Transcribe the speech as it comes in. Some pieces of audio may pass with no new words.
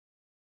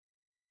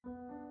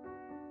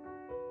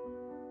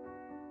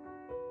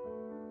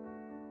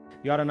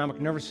The autonomic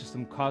nervous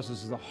system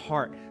causes the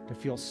heart to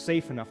feel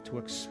safe enough to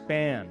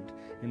expand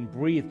and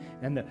breathe,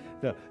 and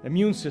the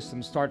immune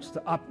system starts to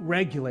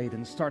upregulate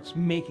and starts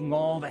making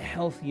all the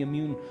healthy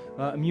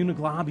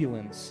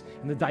immunoglobulins.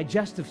 And the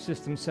digestive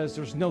system says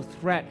there's no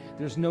threat,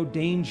 there's no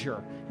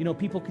danger. You know,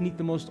 people can eat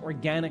the most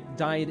organic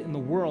diet in the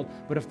world,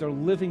 but if they're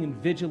living in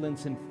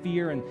vigilance and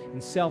fear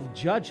and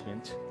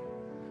self-judgment,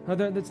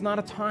 that's not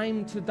a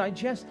time to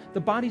digest.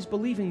 The body's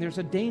believing there's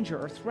a danger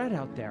or threat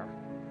out there.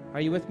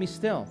 Are you with me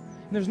still?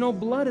 And there's no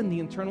blood in the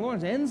internal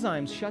organs.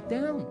 Enzymes shut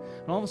down.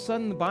 And all of a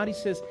sudden the body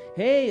says,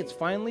 hey, it's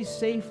finally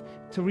safe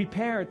to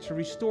repair, to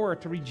restore,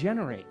 to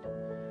regenerate.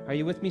 Are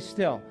you with me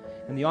still?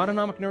 And the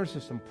autonomic nervous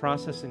system,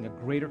 processing a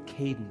greater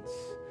cadence,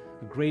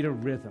 a greater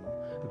rhythm,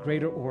 a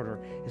greater order,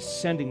 is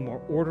sending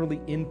more orderly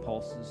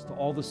impulses to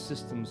all the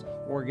systems,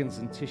 organs,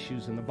 and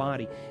tissues in the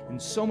body.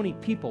 And so many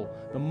people,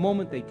 the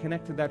moment they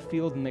connect to that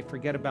field and they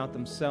forget about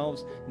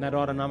themselves and that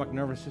autonomic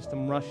nervous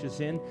system rushes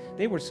in,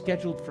 they were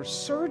scheduled for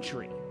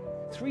surgery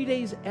 3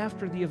 days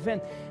after the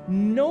event.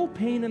 No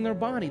pain in their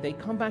body. They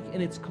come back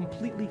and it's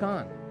completely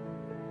gone.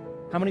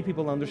 How many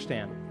people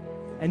understand?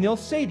 And they'll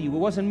say to you, it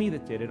wasn't me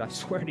that did it. I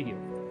swear to you.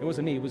 It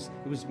wasn't me. It was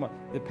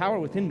the power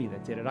within me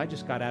that did it. I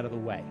just got out of the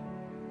way.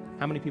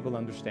 How many people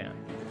understand?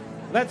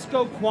 Let's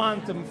go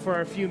quantum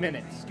for a few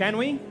minutes. Can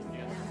we?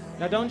 Yes.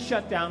 Now don't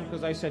shut down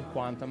because I said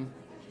quantum.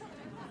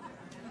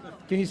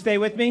 Can you stay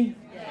with me?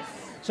 Yes.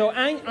 So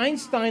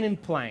Einstein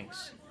and Planck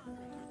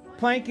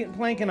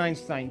and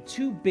Einstein,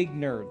 two big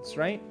nerds,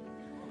 right?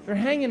 They're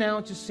hanging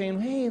out just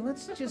saying, hey,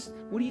 what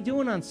are you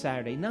doing on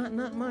Saturday?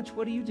 Not much.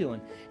 What are you doing?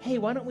 Hey,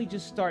 why don't we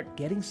just start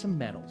getting some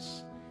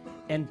metals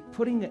and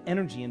putting the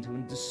energy into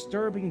and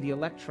disturbing the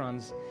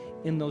electrons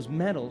in those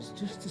metals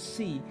just to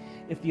see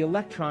if the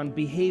electron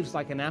behaves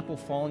like an apple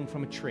falling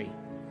from a tree.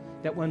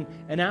 That when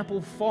an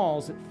apple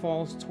falls, it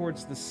falls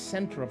towards the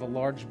center of a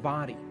large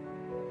body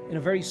in a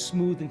very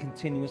smooth and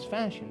continuous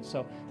fashion.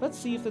 So let's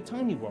see if the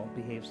tiny world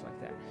behaves like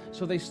that.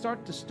 So they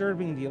start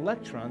disturbing the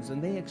electrons,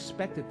 and they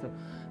expect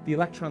the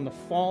electron to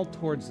fall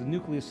towards the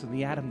nucleus of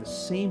the atom the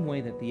same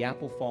way that the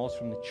apple falls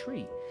from the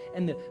tree.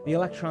 And the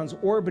electrons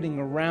orbiting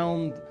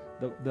around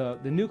the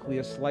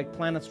nucleus like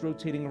planets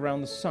rotating around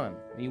the sun.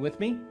 Are you with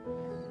me?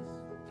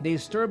 They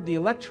disturb the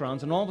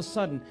electrons, and all of a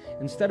sudden,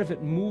 instead of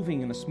it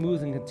moving in a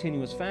smooth and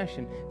continuous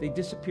fashion, they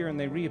disappear and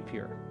they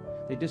reappear.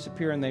 They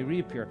disappear and they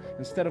reappear.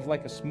 Instead of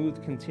like a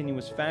smooth,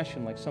 continuous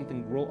fashion, like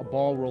a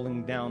ball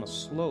rolling down a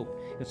slope,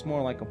 it's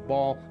more like a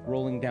ball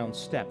rolling down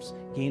steps,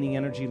 gaining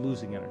energy,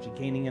 losing energy,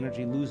 gaining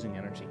energy, losing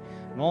energy.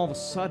 And all of a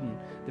sudden,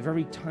 the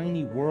very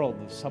tiny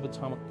world of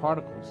subatomic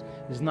particles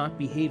is not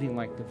behaving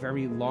like the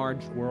very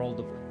large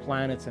world of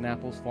planets and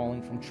apples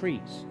falling from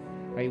trees.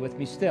 Are you with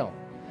me still?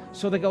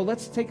 So they go,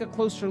 let's take a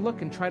closer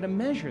look and try to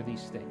measure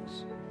these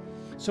things.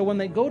 So when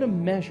they go to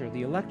measure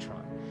the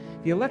electron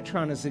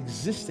is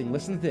existing,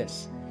 listen to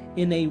this,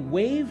 in a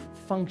wave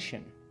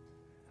function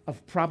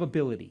of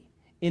probability,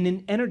 in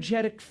an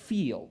energetic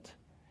field.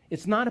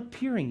 It's not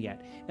appearing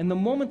yet. And the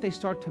moment they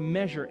start to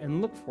measure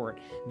and look for it,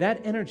 that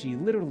energy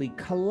literally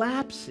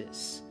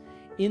collapses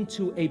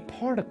into a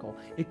particle.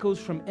 It goes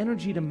from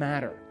energy to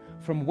matter,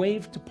 from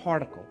wave to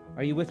particle.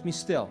 Are you with me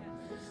still?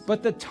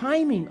 But the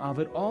timing of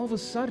it, all of a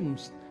sudden,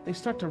 they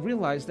start to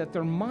realize that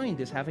their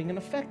mind is having an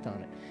effect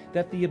on it,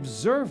 that the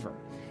observer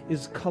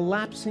is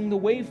collapsing the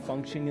wave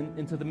function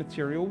into the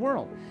material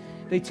world.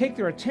 They take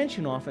their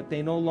attention off it,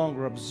 they no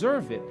longer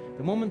observe it.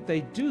 The moment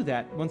they do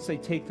that, once they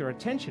take their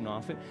attention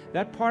off it,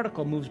 that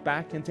particle moves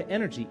back into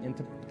energy,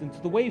 into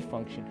the wave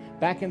function,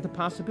 back into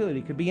possibility.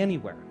 It could be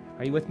anywhere.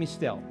 Are you with me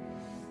still?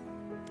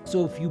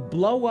 So if you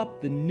blow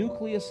up the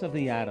nucleus of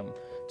the atom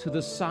to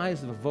the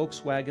size of a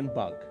Volkswagen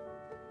Bug,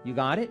 you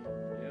got it?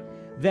 Yeah.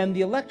 Then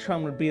the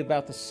electron would be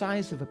about the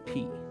size of a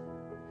pea.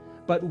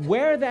 But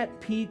where that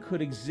pea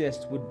could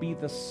exist would be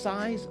the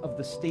size of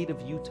the state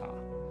of Utah.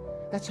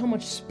 That's how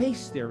much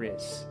space there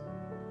is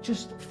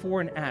just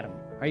for an atom.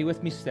 Are you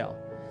with me still?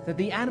 That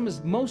the atom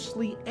is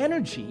mostly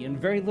energy and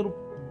very little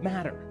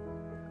matter.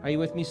 Are you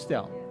with me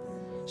still?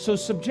 So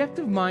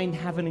subjective mind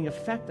having an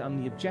effect on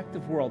the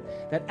objective world,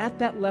 that at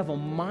that level,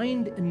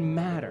 mind and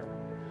matter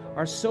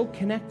are so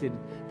connected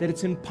that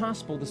it's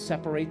impossible to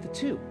separate the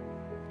two.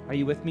 Are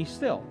you with me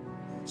still?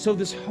 So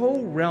this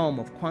whole realm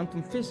of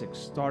quantum physics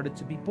started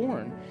to be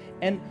born,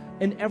 and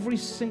in every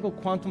single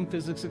quantum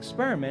physics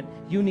experiment,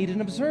 you need an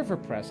observer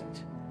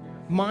present.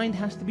 Mind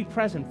has to be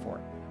present for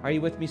it. Are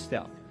you with me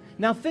still?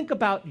 Now think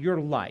about your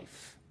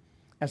life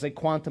as a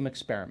quantum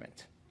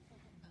experiment.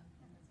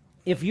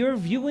 If you're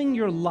viewing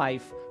your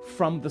life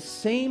from the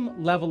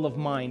same level of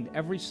mind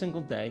every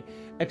single day,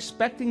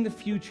 expecting the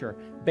future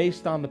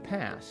based on the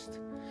past,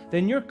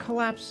 then you're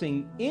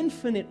collapsing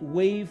infinite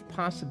wave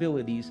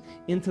possibilities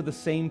into the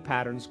same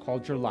patterns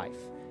called your life.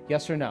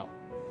 Yes or no?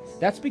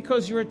 That's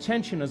because your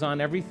attention is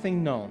on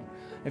everything known.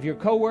 If your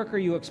coworker,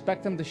 you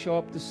expect them to show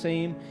up the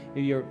same,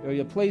 or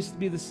your place to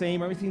be the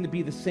same, everything to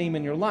be the same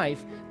in your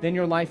life, then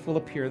your life will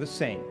appear the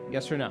same.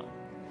 Yes or no?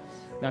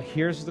 Now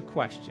here's the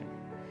question.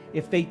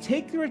 If they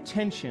take their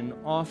attention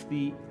off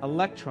the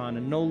electron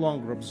and no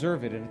longer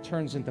observe it, and it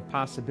turns into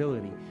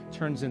possibility,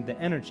 turns into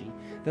energy,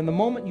 then the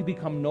moment you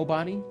become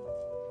nobody,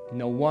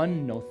 no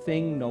one, no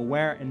thing, no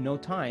where, and no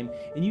time,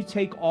 and you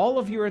take all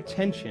of your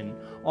attention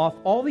off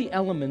all the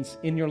elements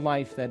in your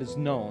life that is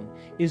known,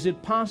 is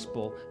it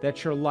possible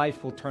that your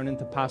life will turn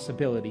into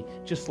possibility,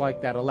 just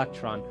like that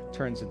electron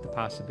turns into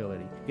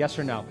possibility? Yes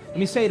or no? Let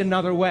me say it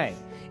another way.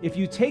 If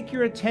you take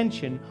your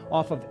attention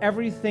off of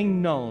everything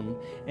known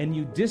and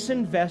you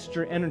disinvest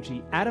your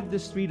energy out of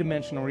this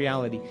three-dimensional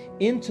reality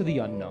into the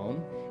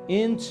unknown,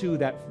 into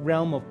that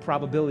realm of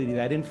probability,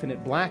 that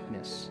infinite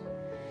blackness,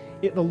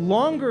 the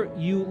longer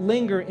you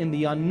linger in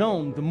the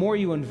unknown, the more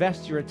you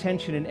invest your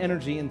attention and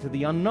energy into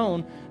the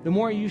unknown, the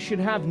more you should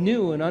have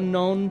new and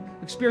unknown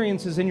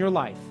experiences in your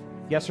life.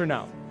 Yes or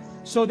no?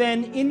 So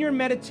then, in your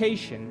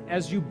meditation,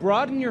 as you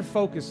broaden your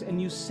focus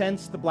and you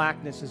sense the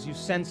blackness, as you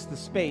sense the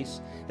space,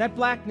 that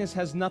blackness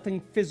has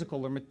nothing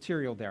physical or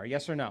material there.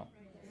 Yes or no?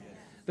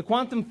 The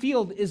quantum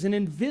field is an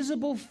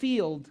invisible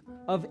field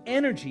of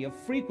energy, of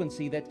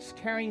frequency that's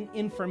carrying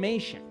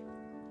information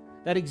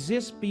that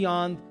exists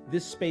beyond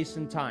this space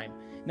and time.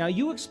 Now,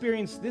 you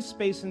experience this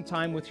space and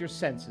time with your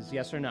senses,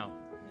 yes or no?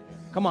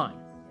 Come on.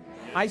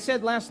 I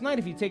said last night,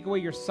 if you take away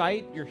your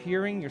sight, your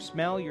hearing, your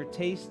smell, your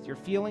taste, your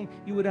feeling,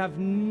 you would have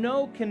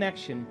no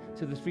connection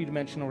to the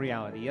three-dimensional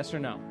reality, yes or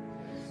no?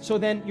 So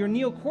then, your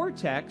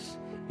neocortex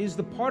is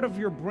the part of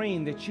your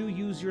brain that you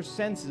use your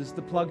senses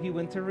to plug you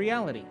into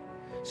reality.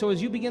 So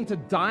as you begin to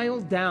dial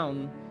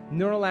down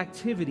neural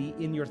activity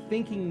in your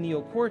thinking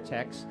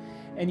neocortex,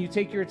 and you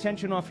take your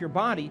attention off your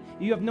body,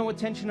 you have no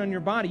attention on your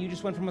body. You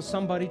just went from a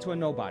somebody to a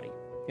nobody.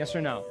 Yes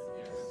or no?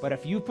 But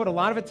if you put a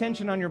lot of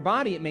attention on your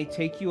body, it may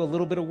take you a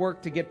little bit of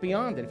work to get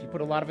beyond it. If you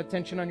put a lot of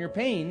attention on your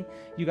pain,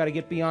 you got to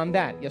get beyond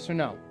that. Yes or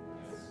no?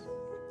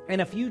 And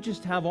if you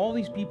just have all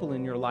these people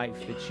in your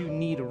life that you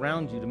need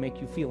around you to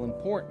make you feel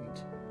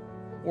important,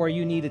 or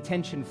you need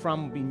attention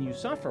from and you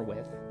suffer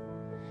with,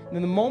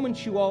 then the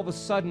moment you all of a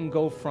sudden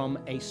go from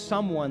a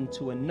someone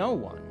to a no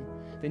one,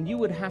 then you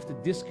would have to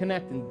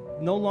disconnect and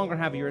no longer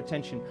have your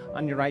attention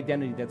on your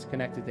identity that's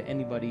connected to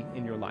anybody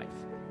in your life.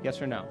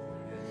 Yes or no?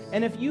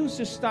 And if you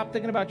just stop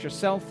thinking about your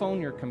cell phone,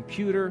 your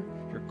computer,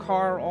 your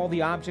car, all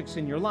the objects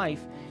in your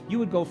life, you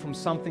would go from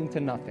something to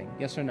nothing.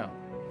 Yes or no?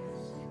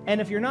 And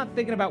if you're not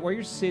thinking about where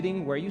you're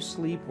sitting, where you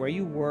sleep, where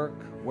you work,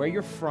 where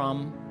you're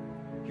from,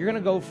 you're going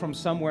to go from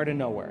somewhere to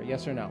nowhere.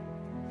 Yes or no?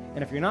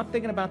 And if you're not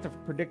thinking about the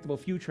predictable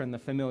future and the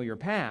familiar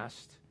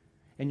past,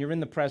 and you're in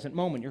the present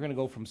moment, you're going to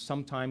go from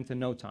some time to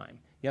no time.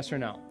 Yes or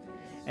no?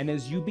 And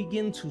as you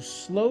begin to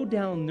slow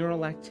down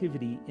neural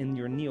activity in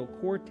your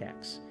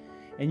neocortex,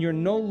 and you're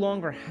no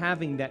longer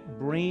having that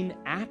brain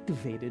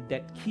activated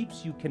that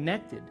keeps you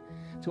connected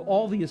to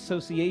all the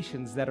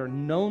associations that are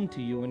known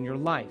to you in your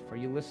life, are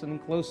you listening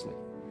closely?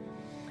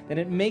 Then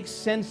it makes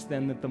sense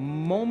then that the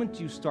moment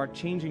you start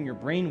changing your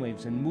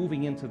brainwaves and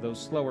moving into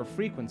those slower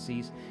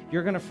frequencies,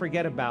 you're going to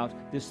forget about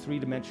this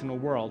three-dimensional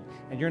world,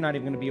 and you're not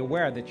even going to be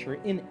aware that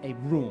you're in a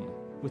room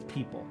with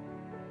people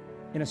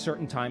in a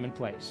certain time and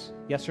place.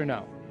 Yes or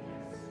no?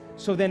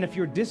 So then if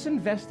you're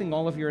disinvesting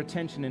all of your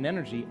attention and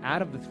energy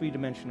out of the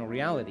three-dimensional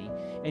reality,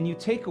 and you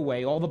take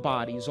away all the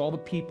bodies, all the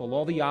people,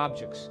 all the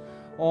objects,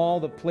 all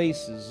the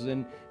places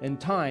and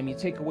time, you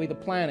take away the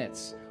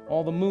planets,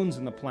 all the moons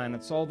and the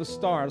planets, all the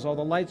stars, all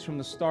the lights from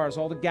the stars,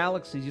 all the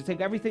galaxies, you take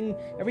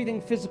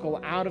everything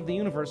physical out of the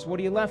universe, what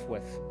are you left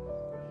with?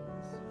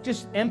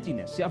 Just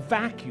emptiness, a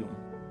vacuum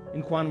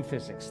in quantum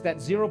physics,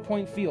 that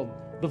zero-point field,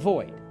 the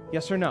void.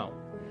 Yes or no?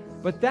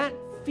 But that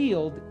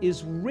field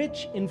is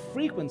rich in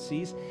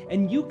frequencies,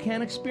 and you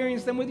can't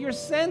experience them with your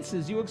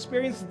senses. You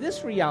experience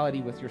this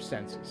reality with your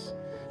senses.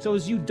 So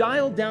as you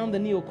dial down the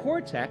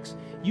neocortex,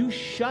 you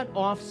shut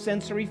off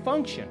sensory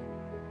function,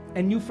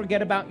 and you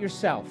forget about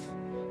yourself.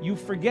 You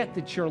forget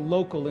that you're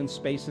local in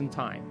space and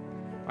time.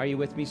 Are you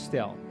with me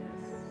still?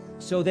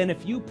 So then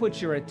if you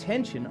put your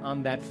attention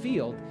on that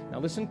field, now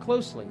listen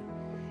closely,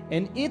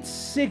 and its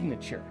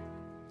signature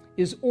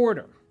is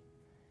order.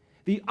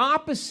 The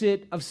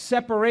opposite of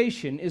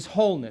separation is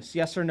wholeness,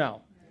 yes or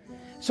no?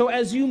 So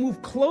as you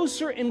move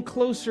closer and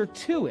closer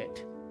to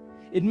it,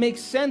 it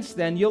makes sense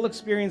then you'll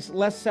experience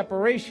less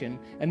separation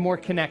and more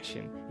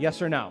connection,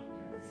 yes or no?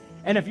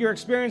 And if you're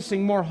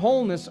experiencing more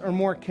wholeness or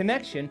more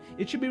connection,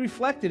 it should be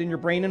reflected in your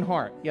brain and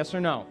heart, yes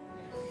or no?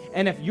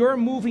 And if you're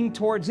moving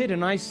towards it,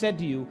 and I said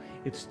to you,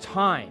 it's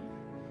time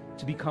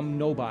to become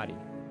nobody.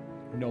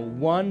 No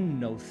one,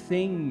 no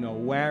thing, no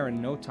where,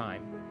 and no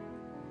time.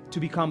 To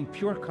become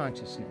pure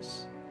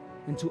consciousness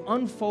and to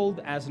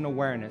unfold as an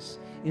awareness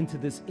into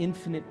this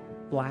infinite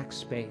black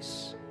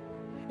space,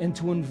 and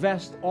to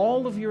invest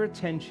all of your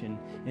attention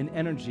and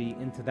energy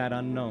into that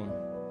unknown.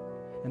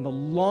 And the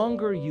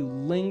longer you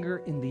linger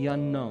in the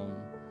unknown,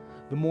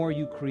 the more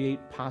you create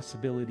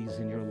possibilities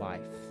in your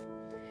life.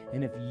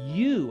 And if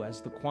you, as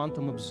the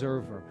quantum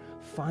observer,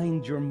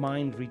 find your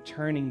mind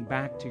returning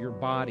back to your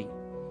body,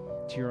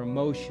 to your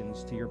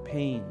emotions, to your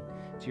pain,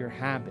 to your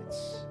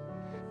habits,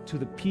 to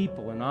the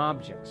people and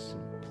objects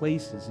and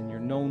places in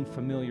your known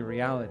familiar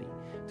reality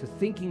to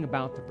thinking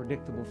about the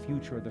predictable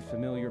future or the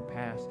familiar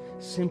past,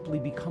 simply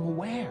become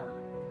aware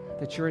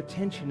that your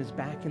attention is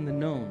back in the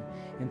known,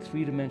 in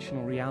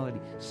three-dimensional reality.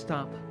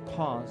 Stop,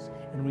 pause,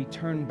 and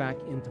return back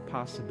into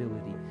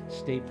possibility.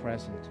 Stay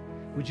present.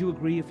 Would you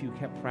agree if you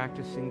kept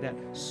practicing that,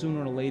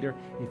 sooner or later,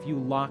 if you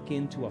lock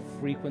into a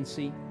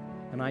frequency,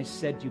 and I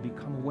said you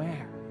become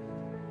aware,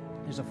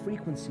 there's a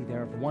frequency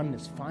there of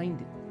oneness. Find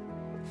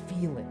it,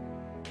 feel it,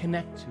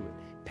 connect to it,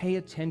 pay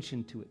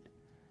attention to it.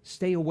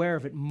 Stay aware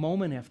of it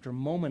moment after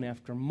moment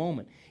after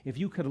moment. If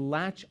you could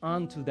latch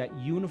onto that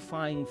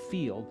unifying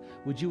field,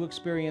 would you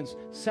experience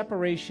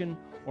separation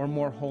or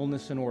more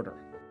wholeness and order?